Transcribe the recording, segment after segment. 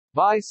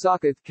By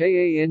SAKETH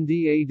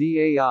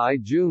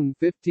KANDADAI June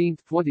 15,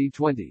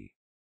 2020.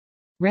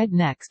 Read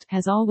next,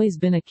 has always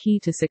been a key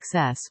to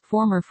success,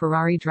 former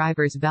Ferrari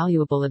driver's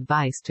valuable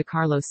advice to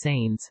Carlos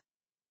Sainz.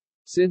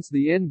 Since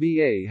the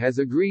NBA has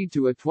agreed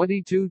to a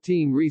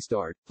 22-team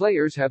restart,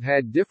 players have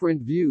had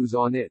different views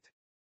on it.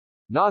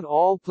 Not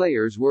all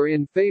players were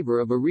in favor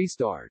of a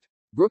restart.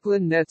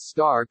 Brooklyn Nets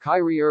star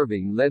Kyrie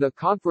Irving led a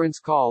conference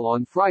call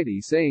on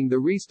Friday saying the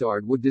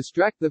restart would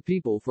distract the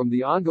people from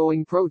the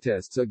ongoing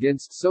protests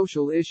against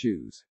social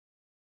issues.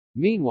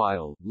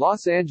 Meanwhile,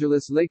 Los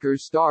Angeles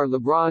Lakers star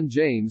LeBron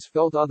James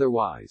felt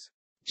otherwise.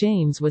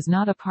 James was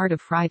not a part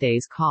of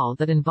Friday's call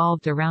that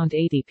involved around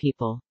 80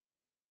 people.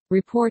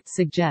 Reports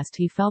suggest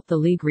he felt the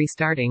league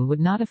restarting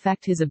would not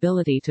affect his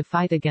ability to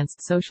fight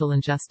against social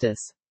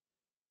injustice.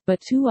 But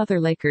two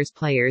other Lakers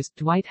players,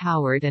 Dwight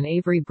Howard and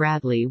Avery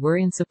Bradley, were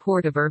in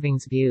support of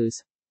Irving's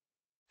views.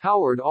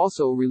 Howard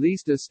also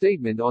released a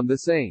statement on the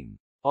same.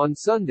 On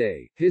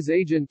Sunday, his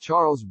agent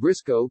Charles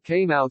Briscoe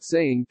came out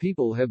saying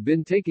people have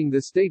been taking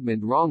the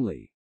statement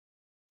wrongly.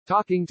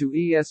 Talking to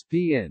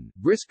ESPN,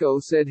 Briscoe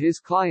said his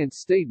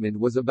client's statement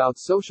was about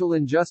social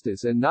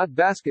injustice and not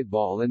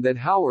basketball, and that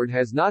Howard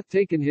has not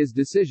taken his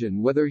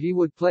decision whether he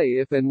would play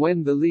if and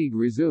when the league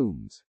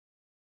resumes.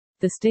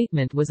 The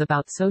statement was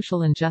about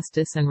social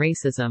injustice and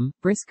racism,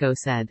 Briscoe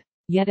said.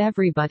 Yet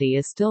everybody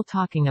is still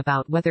talking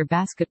about whether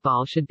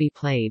basketball should be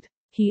played.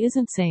 He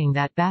isn't saying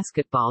that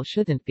basketball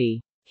shouldn't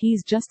be.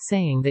 He's just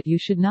saying that you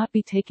should not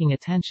be taking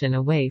attention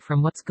away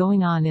from what's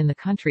going on in the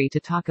country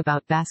to talk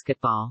about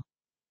basketball.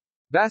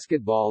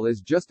 Basketball is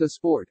just a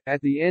sport,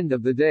 at the end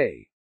of the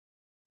day.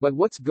 But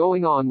what's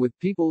going on with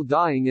people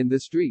dying in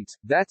the streets,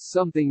 that's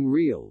something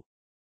real.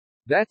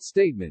 That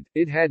statement,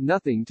 it had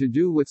nothing to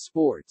do with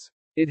sports.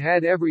 It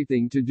had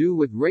everything to do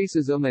with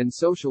racism and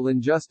social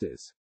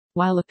injustice.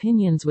 While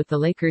opinions with the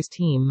Lakers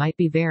team might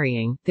be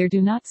varying, there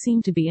do not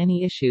seem to be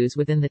any issues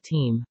within the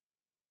team.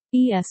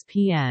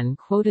 ESPN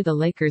quoted a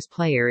Lakers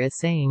player as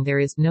saying there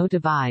is no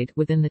divide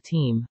within the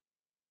team.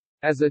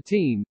 As a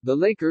team, the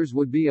Lakers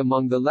would be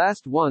among the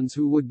last ones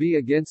who would be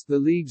against the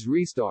league's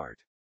restart.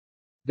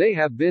 They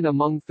have been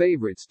among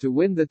favorites to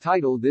win the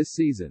title this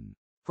season.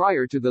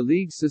 Prior to the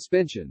league's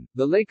suspension,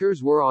 the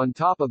Lakers were on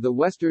top of the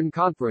Western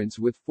Conference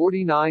with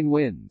 49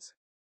 wins.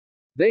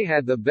 They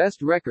had the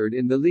best record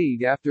in the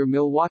league after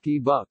Milwaukee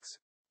Bucks.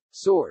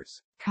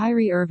 Source: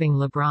 Kyrie Irving,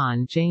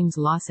 LeBron James,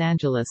 Los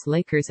Angeles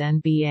Lakers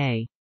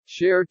NBA.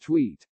 Share tweet.